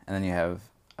 and then you have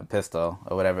a pistol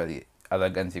or whatever the other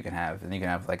guns you can have, and you can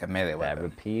have like a melee That weapon,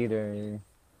 repeater.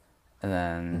 and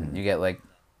then you get like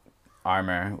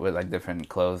armor with like different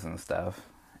clothes and stuff,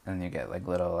 and then you get like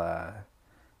little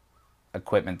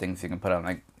equipment things you can put on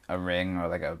like a ring or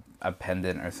like a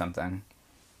pendant or something.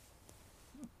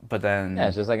 But then Yeah,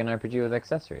 it's just like an RPG with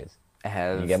accessories. it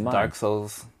has you get mods. Dark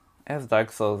Souls. It has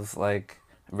Dark Souls like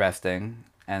resting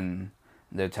and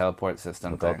their teleport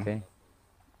system Look thing okay.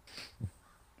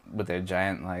 with their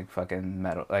giant like fucking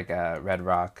metal like red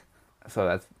rock.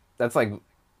 So that's like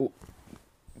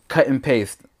cut and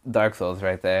paste Dark Souls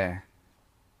right there.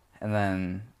 And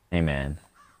then Hey man,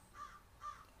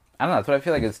 I don't know. That's what I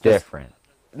feel like. It's just different.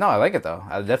 no. I like it though.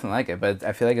 I definitely like it, but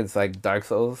I feel like it's like Dark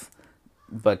Souls,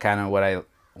 but kind of what I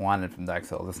wanted from Dark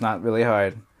Souls. It's not really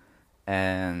hard,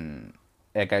 and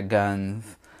it got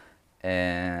guns,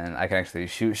 and I can actually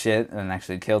shoot shit and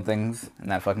actually kill things in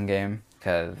that fucking game.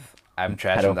 Cause I'm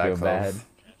trash I in don't Dark feel Souls. bad.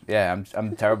 Yeah,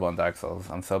 I'm terrible in Dark Souls.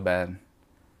 I'm so bad.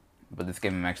 But this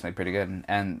game I'm actually pretty good,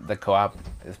 and the co-op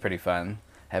is pretty fun.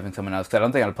 Having someone else, cause I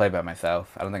don't think I'd play by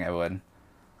myself. I don't think I would.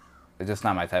 It's just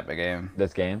not my type of game.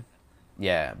 This game.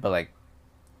 Yeah, but like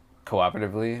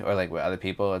cooperatively or like with other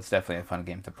people, it's definitely a fun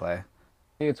game to play. I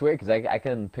think it's weird because I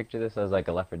can picture this as like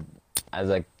a as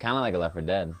like kind of like a Left 4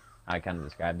 Dead. I kind of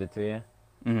described it to you,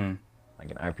 Hmm. like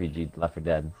an RPG Left 4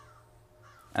 Dead.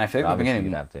 And I feel But like we've been obviously, you'd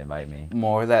getting have to invite me.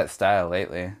 more of that style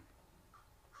lately.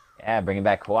 Yeah, bringing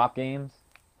back co-op games.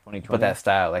 2020. But that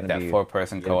style, like Gonna that be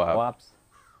four-person creative co-op. co-ops.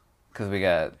 Because we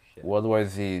got Shit. World War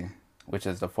Z, which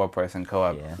is the four-person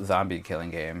co-op Yeah. zombie killing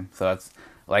game. So that's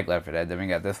like Left 4 Dead. Then we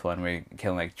got this one where you're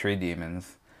killing like tree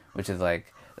demons, which is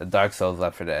like the Dark Souls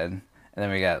Left 4 Dead. And then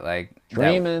we got like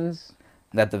Dreamins.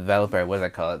 that developer, what do they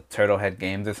call it? Turtlehead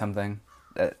Games or something?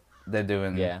 That they're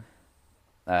doing Yeah.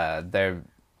 their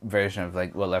version of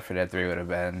like what Left 4 Dead 3 would have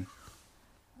been.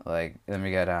 Like then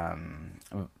we got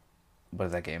what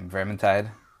is that game? Vermintide.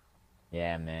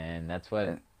 Yeah, man. That's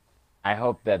what. I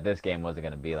hope that this game wasn't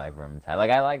gonna be like Vermintide.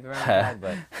 Like I like Vermintide,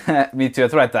 but Me too.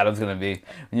 That's what I thought it was gonna be.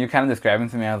 When you kind of describing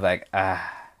it to me, I was like,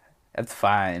 that's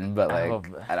fine, but I like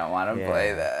hope- I don't want to yeah.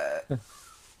 play that.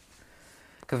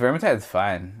 Because Vermintide's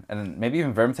fine, and then maybe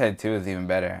even Vermintide 2 is even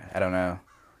better. I don't know.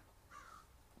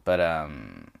 But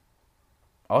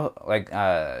Oh, like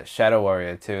Shadow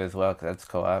Warrior 2 as well, 'cause that's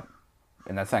co-op,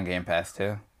 and that's on Game Pass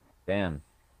too. Damn.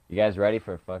 You guys ready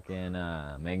for fucking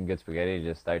making good spaghetti to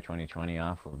just start 2020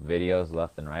 off with videos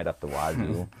left and right up the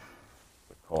wazoo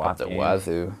with Up co-op the games?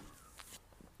 wazoo.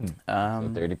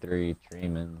 Episode Um, 33,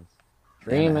 Treemans.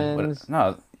 yeah, man. What? Treemans!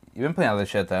 No, you've been playing other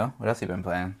shit though. What else you been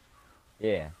playing?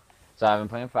 Yeah. So I've been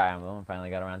playing Fire Emblem. I finally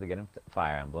got around to getting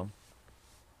Fire Emblem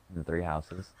in the three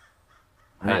houses.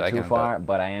 I'm How you not too liking it though? far,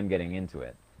 but I am getting into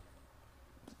it.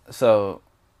 So,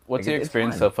 what's Like, your it's experience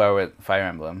fun. so far with Fire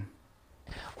Emblem?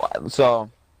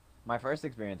 So, my first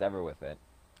experience ever with it,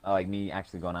 like me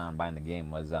actually going out and buying the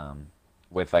game, was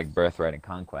with like Birthright and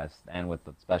Conquest, and with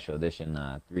the special edition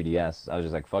 3DS. I was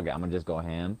just like, fuck it, I'm gonna just go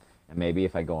ham, and maybe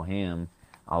if I go ham,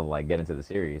 I'll like get into the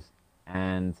series.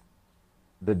 And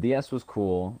the DS was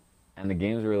cool, and the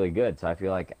games were really good. So I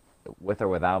feel like, with or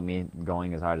without me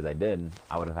going as hard as I did,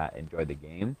 I would have enjoyed the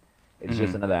game. It's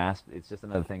just Mm-hmm. another It's just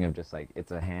another thing of just like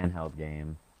it's a handheld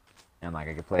game, and like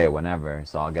I could play it whenever,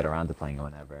 so I'll get around to playing it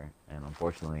whenever. And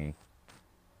unfortunately,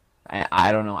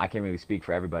 I don't know. I can't really speak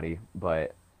for everybody,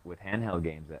 but with handheld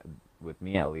games, with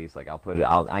me at least, like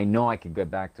I know I can get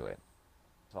back to it,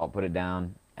 so I'll put it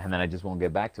down, and then I just won't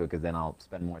get back to it because then I'll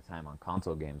spend more time on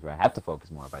console games where I have to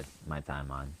focus more of my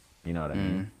time on. You know what I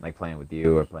mean? Mm. Like playing with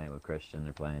you or playing with Christian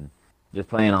or just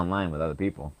playing online with other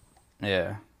people.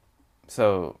 Yeah.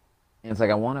 So, And it's like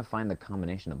I want to find the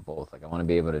combination of both. Like I want to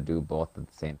be able to do both at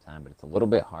the same time, but it's a little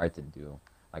bit hard to do.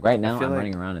 Like right I now, feel I'm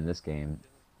running like, around in this game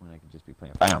when I could just be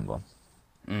playing Fire Emblem.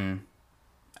 mm,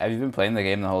 have you been playing the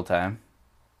game the whole time?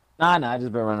 Nah, I've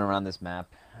just been running around this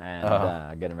map and Oh,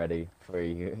 getting ready for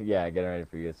you. Yeah, getting ready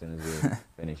for you as soon as we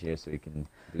finish here so we can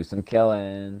do some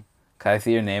killing. 'cause I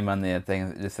see your name on the thing.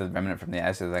 It just says Remnant from the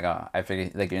Ashes. Like, oh, I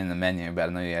figured like you're in the menu, but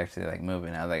I know you're actually like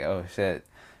moving. I was like, oh shit.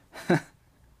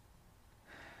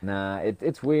 Nah,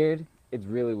 it's weird. It's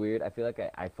really weird. I feel like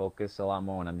I focus a lot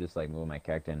more when I'm just like moving my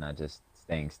character and not just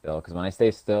staying still. Because when I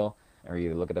stay still, or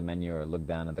you look at the menu or look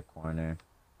down at the corner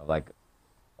of like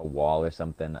a wall or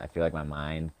something, I feel like my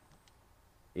mind,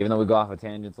 even though we go off of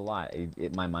tangents a lot,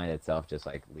 my mind itself just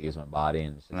like leaves my body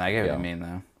and it's And just I like, get what you yo, mean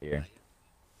though. here,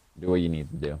 do what you need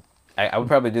to do. I would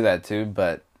probably do that too,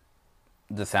 but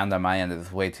the sound on my end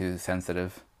is way too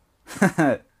sensitive.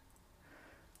 So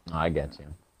Oh, I get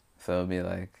you. it'd be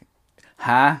like,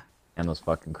 ha? And those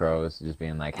fucking crows just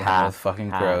being like, Yeah, ha, those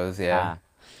fucking ha, crows, yeah. ha.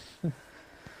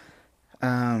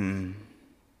 Um,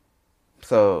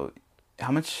 so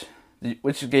how much,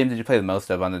 which game did you play the most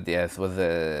of on the DS? Was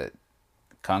it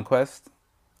Conquest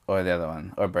or the other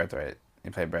one? Or Birthright?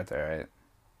 You played Birthright, right?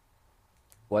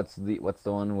 What's the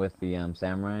one with the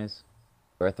samurais?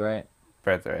 Birthright?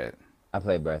 Birthright. I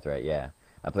played Birthright, yeah.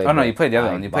 I Oh played no, you both. played the other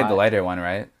I one. You played the bought lighter one,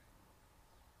 right?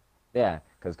 Yeah,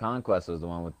 because Conquest was the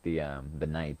one with the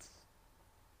knights.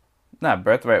 No,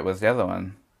 Birthright was the other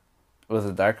one. It was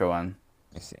the darker one,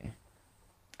 Let me see.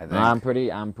 I No, think. I'm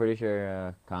pretty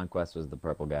sure Conquest was the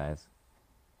purple guys.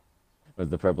 Was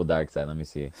the purple dark side. Let me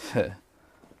see.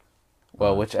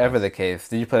 Well, whichever Yes. the case,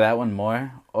 did you play that one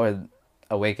more or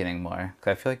Awakening more?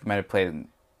 'Cause I feel like you might have played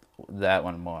that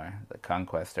one more, the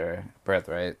Conquest or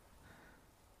Birthright.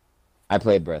 I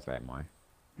played Birthright more.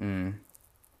 Mm.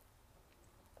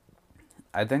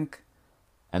 I think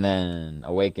And then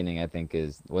Awakening, I think,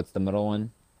 is what's the middle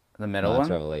one? the No, middle that's one,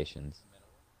 Revelations.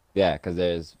 Yeah, because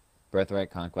there's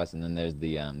Birthright, Conquest, and then there's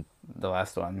the the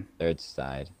last one. third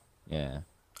side. Yeah.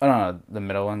 Oh no, the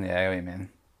middle one. Yeah, I know what you mean.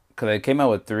 Because they came out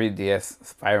with three DS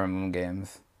Fire Emblem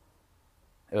games.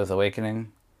 It was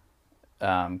Awakening,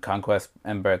 Conquest,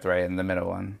 and Birthright in the middle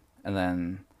one, and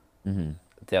then hmm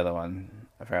the other one.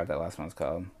 I forgot what that last one's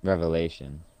called.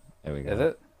 Revelation. There we Is go.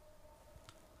 it?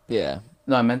 Yeah.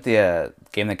 No, I meant the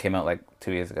game that came out like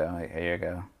 2 years ago, like a year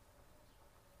ago.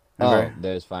 Oh, Remember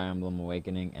there's Fire Emblem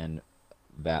Awakening and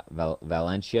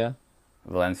Valencia.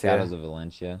 Shadows Valencia? of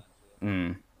Valencia.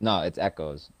 Mm. No, it's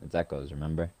Echoes. It's Echoes,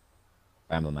 remember?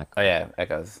 Fire Emblem Oh Echoes. yeah,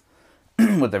 Echoes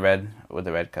with the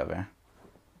red cover.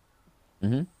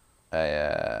 Mm-hmm.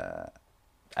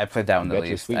 I played that one You the bet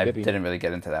your least. sweet I bippy. didn't really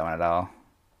get into that one at all.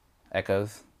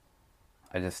 Echoes.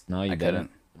 No, I you couldn't.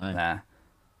 didn't. Why? Nah.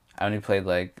 I only played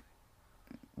like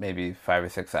maybe 5 or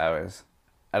 6 hours.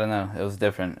 I don't know. It was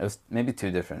different. It was maybe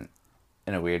too different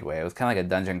in a weird way. It was kind of like a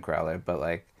dungeon crawler, but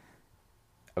like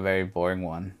a very boring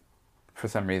one for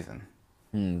some reason.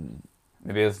 Hmm.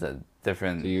 Maybe it was the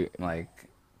So different you, like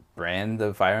brand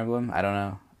of Fire Emblem. I don't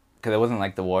know. Because it wasn't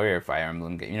like the Warrior Fire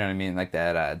Emblem game. You know what I mean? Like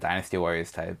that Dynasty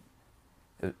Warriors type.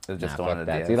 It was nah, just the one fuck on the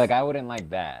that. See, DS. like I wouldn't like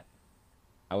that.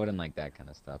 I wouldn't like that kind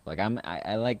of stuff. Like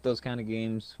I like those kind of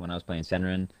games when I was playing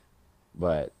Senran,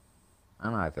 but I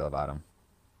don't know how I feel about them.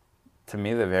 To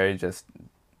me, they're very just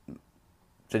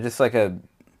They're just like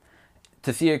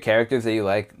to see your characters that you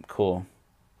like, cool.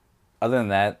 Other than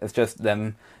that, it's just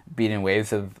them beating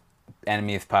waves of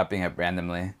enemies popping up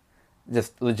randomly.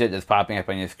 Just legit just popping up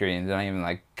on your screen. They're not even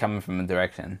like coming from a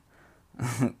direction.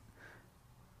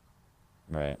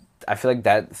 Right. I feel like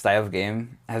that style of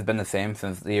game has been the same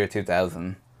since the year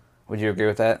 2000. Would you agree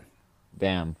with that?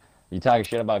 Damn. You talking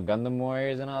shit about Gundam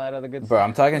Warriors and all that other good Bro, stuff?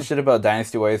 I'm talking shit about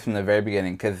Dynasty Warriors from the very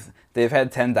beginning because they've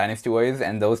had 10 Dynasty Warriors,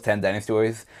 and those 10 Dynasty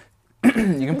Warriors, you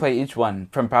can play each one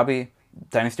from probably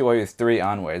Dynasty Warriors 3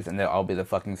 onwards, and they'll all be the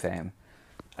fucking same.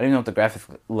 I don't even know what the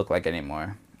graphics look like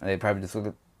anymore. They probably just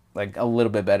look like a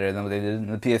little bit better than what they did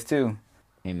in the PS2.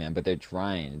 Hey man, but they're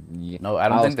trying. No, I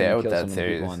don't How else think they can are you with kill so that many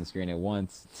people series. on the screen at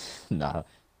once? Nah,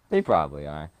 they probably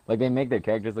are. Like they make their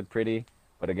characters look pretty,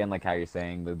 but again, like how you're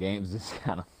saying, the games just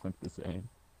kind of look the same.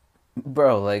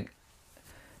 Bro, like,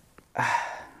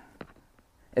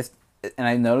 it's, and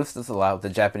I noticed this a lot with the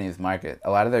Japanese market.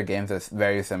 A lot of their games are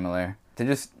very similar. They're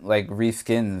just like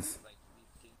reskins,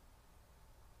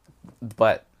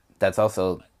 but that's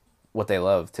also what they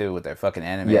love too with their fucking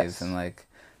animes Yes. and like.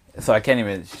 So I can't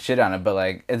even shit on it, but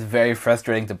like it's very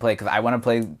frustrating to play because I want to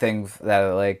play things that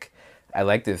are like, I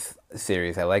like this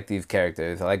series, I like these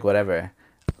characters, I like whatever,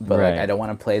 but like I Right. don't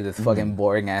want to play this fucking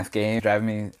boring ass game, driving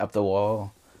me up the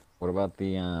wall. What about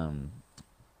the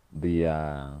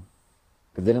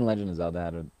because didn't Legend of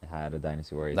Zelda had a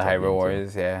Dynasty Warriors The type Hyrule game too?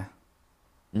 Warriors, yeah,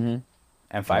 Mm-hmm. and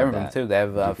How Fire about Emblem that? too. They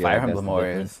have Did you feel Fire like that's Emblem the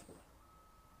difference? Warriors,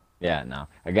 Yeah, no.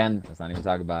 Again, let's not even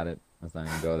talk about it. Let's not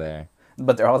even go there.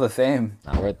 but they're all the same.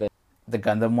 Not worth it. The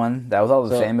Gundam one, that was all the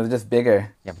So same. It was just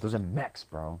bigger. yeah, but those are mechs,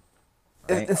 bro.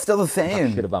 Right? It's still the Talk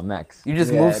shit same. about mechs. You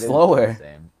just Yeah, move it is still the slower.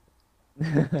 same.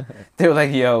 They were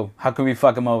like, "Yo, how can we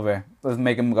fuck them over? Let's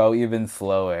make them go even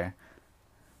slower,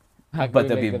 How can but we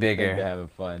they'll make be them think they're bigger." having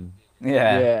fun?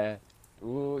 Yeah. Yeah.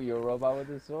 Ooh, you're a robot with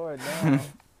a sword now.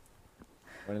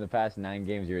 When in the past 9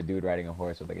 games, you're a dude riding a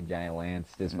horse with like a giant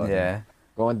lance, just fucking Yeah.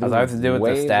 going As through I have to do with the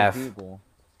waves of staff, people.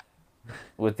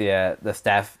 with the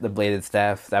staff, the bladed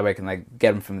staff. That way I can like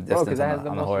get them from a Bro, because distance that has the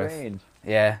on the most horse. range.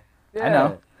 Yeah. I Yeah.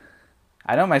 know.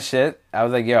 I know my shit. I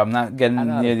was like, yo, I'm not I know getting how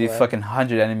to near these play. fucking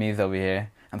 100 enemies over here.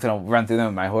 I'm just gonna run through them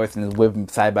with my horse and just whip them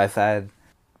side by side.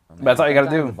 Oh, But that's man. all you gotta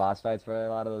Sometimes the do. boss fights for a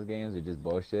lot of those games are just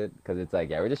bullshit because it's like,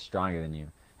 yeah, we're just stronger than you.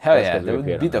 Hell That's yeah, because they we would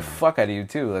appeared beat on the them. fuck out of you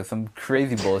too, like some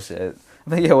crazy bullshit.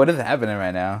 I'm like, yo, what is happening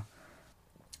right now?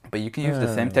 But you can use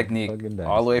the same technique Fucking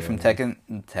all the way Dynasty from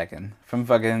Warriors. from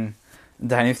fucking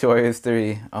Dynasty Warriors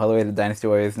 3 all the way to Dynasty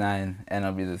Warriors 9, and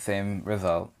it'll be the same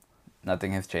result.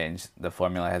 Nothing has changed. The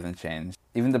formula hasn't changed.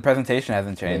 Even the presentation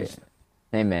hasn't Hey, changed.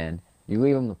 hey, man, you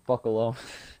leave them the fuck alone.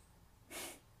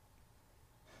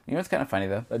 You know what's kind of funny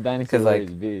though? Let Dynasty Because like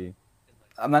Warriors be.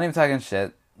 I'm not even talking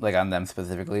shit like on them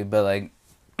specifically, but like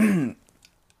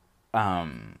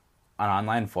on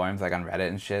online forums like on Reddit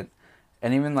and shit,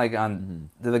 and even like on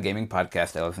the gaming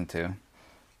podcast I listen to.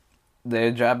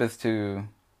 Their job is to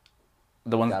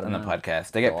the ones Shout on 'em the out.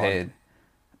 podcast. They get Dog. paid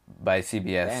by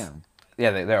CBS. Damn.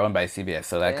 Yeah, they're owned by CBS,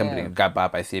 so that company Damn. got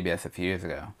bought by CBS a few years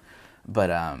ago. But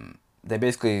they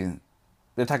basically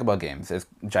they talk about games. It's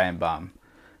Giant Bomb,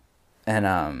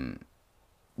 and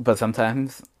but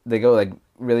sometimes they go like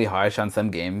really harsh on some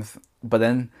games. But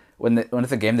then when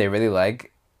it's a game they really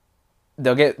like,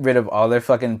 they'll get rid of all their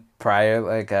fucking prior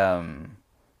like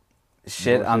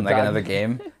shit on Bullshit like talk. another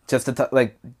game just to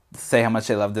like say how much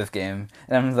they love this game.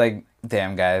 And I'm just like,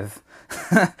 damn guys,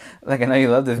 like I know you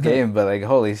love this game, but like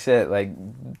holy shit, like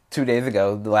 2 days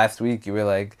ago, the last week, you were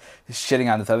like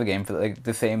shitting on this other game for like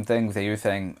the same things that you were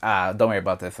saying. Don't worry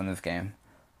about this in this game.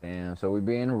 Damn, so we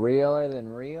being realer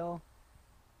than real?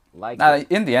 Like it.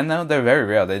 In the end though, they're very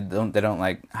real. They don't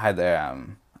like hide their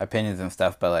opinions and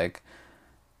stuff, but like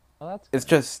Well, that's it's good.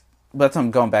 just. But that's what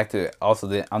I'm going back to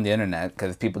also on the internet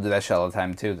because people do that shit all the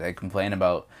time too. They complain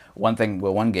about one thing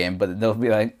with one game, but they'll be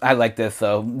like, "I like this,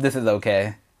 so this is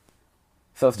okay."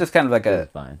 So it's just kind of like This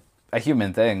is fine. a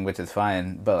human thing, which is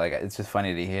fine. But like, it's just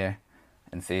funny to hear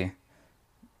and see.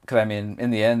 Because I mean,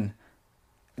 in the end,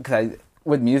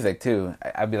 with music too,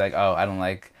 I'd be like, "Oh, I don't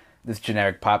like this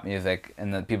generic pop music,"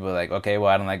 and then people are like, "Okay, well,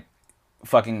 I don't like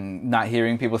fucking not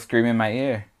hearing people scream in my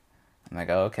ear." I'm like,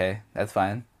 "Oh, okay, that's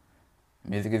fine.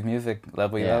 Music is music.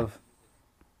 Love what you Yeah. love."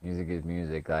 Music is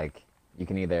music. Like, you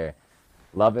can either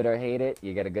love it or hate it.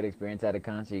 You get a good experience at a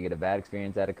concert. You get a bad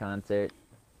experience at a concert.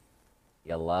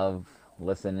 You love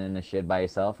listening to shit by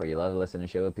yourself, or you love listening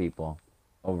to shit with people.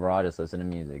 Overall, just listen to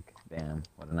music. Damn,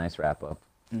 what a nice wrap up.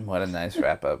 What a nice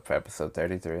wrap up for episode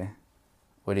 33.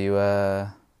 What do you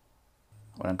want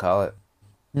to call it?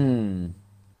 I don't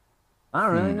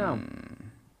really know.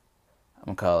 I'm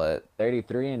gonna call it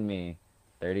 33 and me.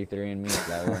 33 and me, so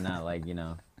that we're not like,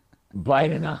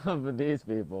 biting off of these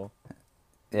people.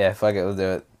 Yeah, fuck it, we'll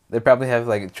do it. They probably have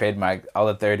like trademark all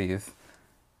the 30s.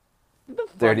 Get the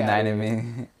fuck out 39 of and here.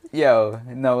 me. Yo,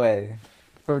 no way.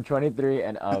 From 23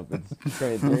 and up, it's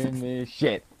 23 and me.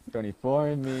 Shit. 24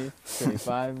 and me.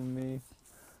 25 and me.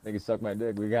 Nigga suck my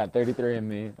dick. We got 33 and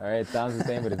me. All right, sounds the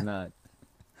same, but it's not.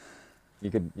 You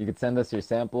could send us your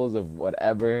samples of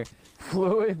whatever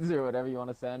fluids or whatever you want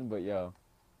to send, but yo,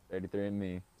 33 and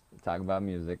me. Talk about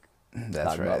music. That's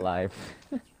Talk right. about life.